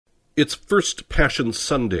It's First Passion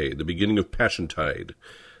Sunday, the beginning of Passiontide,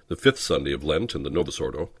 the fifth Sunday of Lent in the Novus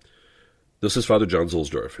Ordo. This is Father John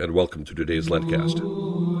Zulsdorf, and welcome to today's LENTCAzT.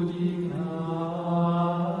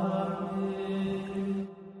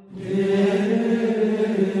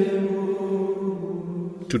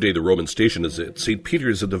 Today the Roman station is at St.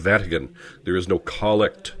 Peter's in the Vatican. There is no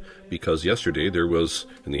collect, because yesterday in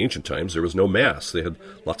the ancient times, there was no Mass. They had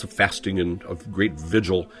lots of fasting and a great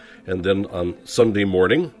vigil, and then on Sunday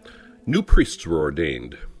morning, new priests were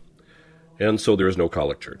ordained, and so there is no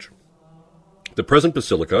collect church. The present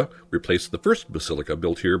basilica replaced the first basilica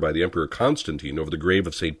built here by the Emperor Constantine over the grave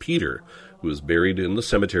of St. Peter, who is buried in the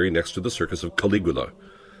cemetery next to the Circus of Caligula.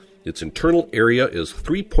 Its internal area is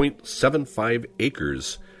 3.75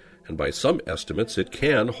 acres, and by some estimates it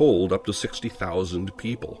can hold up to 60,000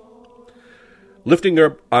 people. Lifting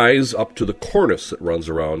our eyes up to the cornice that runs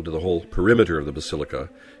around the whole perimeter of the basilica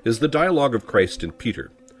is the dialogue of Christ and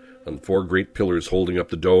Peter. On four great pillars holding up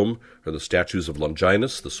the dome are the statues of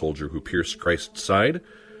Longinus, the soldier who pierced Christ's side,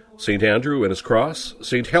 St. Andrew and his cross,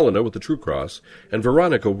 St. Helena with the true cross, and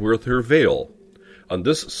Veronica with her veil. On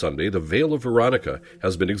this Sunday, the veil of Veronica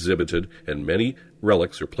has been exhibited, and many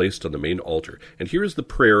relics are placed on the main altar. And here is the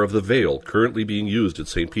prayer of the veil currently being used at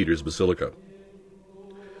St. Peter's Basilica.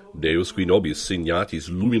 Deus qui nobis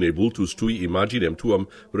signatis lumine vultus tui imaginem tuam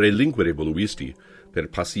relinquere voluisti, per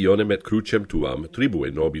passionem et crucem tuam tribue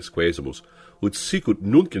nobis quesumus, ut sicut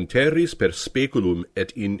nunc in terris per speculum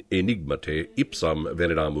et in enigmate ipsam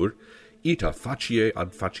veneramur, ita facie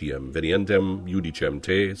ad faciem venientem judicem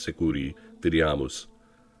te securi videamus.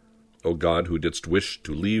 O God, who didst wish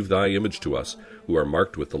to leave thy image to us, who are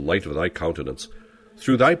marked with the light of thy countenance,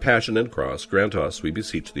 through thy passion and cross grant us, we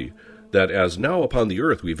beseech thee, that as now upon the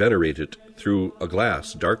earth we venerate it through a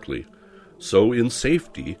glass darkly, so in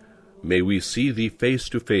safety may we see thee face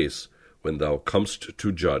to face when thou comest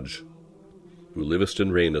to judge, who livest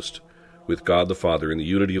and reignest with God the Father in the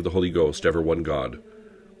unity of the Holy Ghost, ever one God,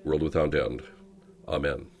 world without end.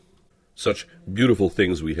 Amen. Such beautiful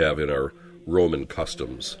things we have in our Roman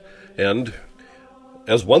customs. And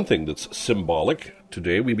as one thing that's symbolic,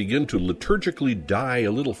 today we begin to liturgically die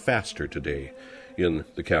a little faster today in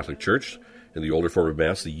the Catholic Church. In the older form of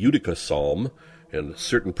Mass, the Judica Psalm, and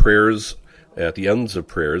certain prayers, at the ends of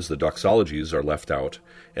prayers, the doxologies are left out,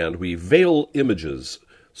 and we veil images,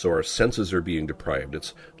 so our senses are being deprived.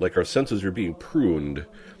 It's like our senses are being pruned.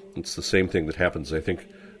 It's the same thing that happens, I think,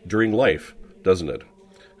 during life, doesn't it?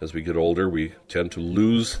 As we get older, we tend to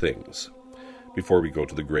lose things before we go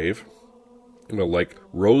to the grave. Like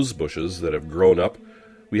rose bushes that have grown up,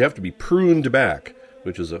 we have to be pruned back,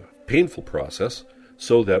 which is a painful process,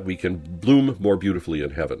 so that we can bloom more beautifully in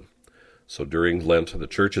heaven. So during Lent, the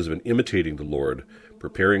Church has been imitating the Lord,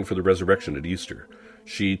 preparing for the resurrection at Easter.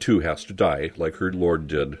 She, too, has to die, like her Lord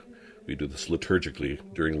did. We do this liturgically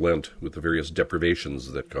during Lent with the various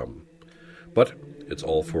deprivations that come. But it's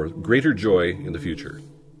all for greater joy in the future.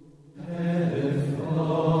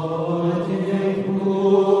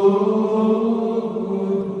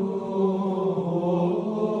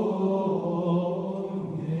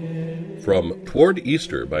 From Toward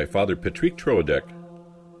Easter by Father Patrick Troadec.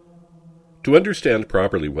 To understand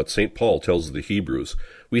properly what St. Paul tells the Hebrews,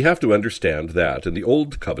 we have to understand that, in the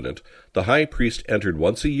Old Covenant, the high priest entered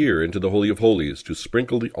once a year into the Holy of Holies to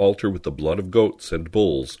sprinkle the altar with the blood of goats and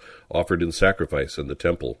bulls offered in sacrifice in the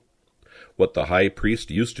temple. What the high priest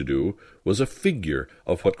used to do was a figure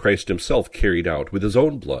of what Christ himself carried out with his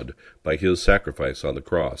own blood by his sacrifice on the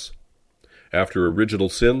cross. After original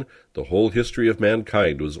sin, the whole history of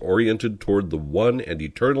mankind was oriented toward the one and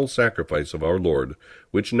eternal sacrifice of our Lord,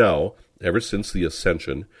 which now, ever since the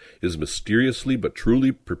Ascension, is mysteriously but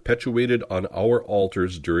truly perpetuated on our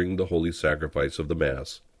altars during the holy sacrifice of the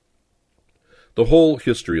Mass. The whole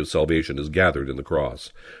history of salvation is gathered in the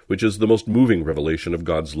cross, which is the most moving revelation of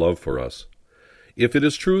God's love for us. If it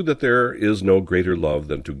is true that there is no greater love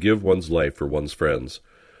than to give one's life for one's friends,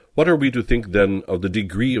 what are we to think then of the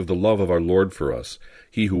degree of the love of our Lord for us,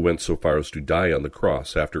 he who went so far as to die on the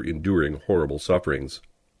cross after enduring horrible sufferings?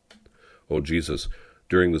 O Jesus,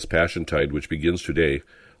 during this Passiontide which begins today,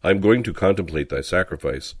 I am going to contemplate thy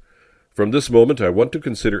sacrifice. From this moment I want to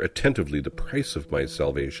consider attentively the price of my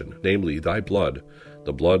salvation, namely thy blood,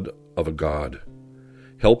 the blood of a God.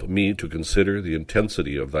 Help me to consider the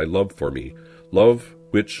intensity of thy love for me, love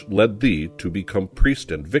which led thee to become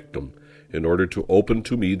priest and victim, in order to open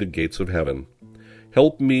to me the gates of heaven.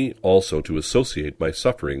 Help me also to associate my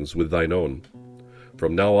sufferings with thine own.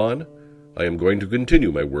 From now on, I am going to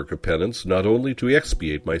continue my work of penance, not only to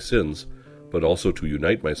expiate my sins, but also to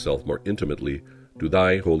unite myself more intimately to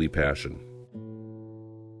thy holy passion.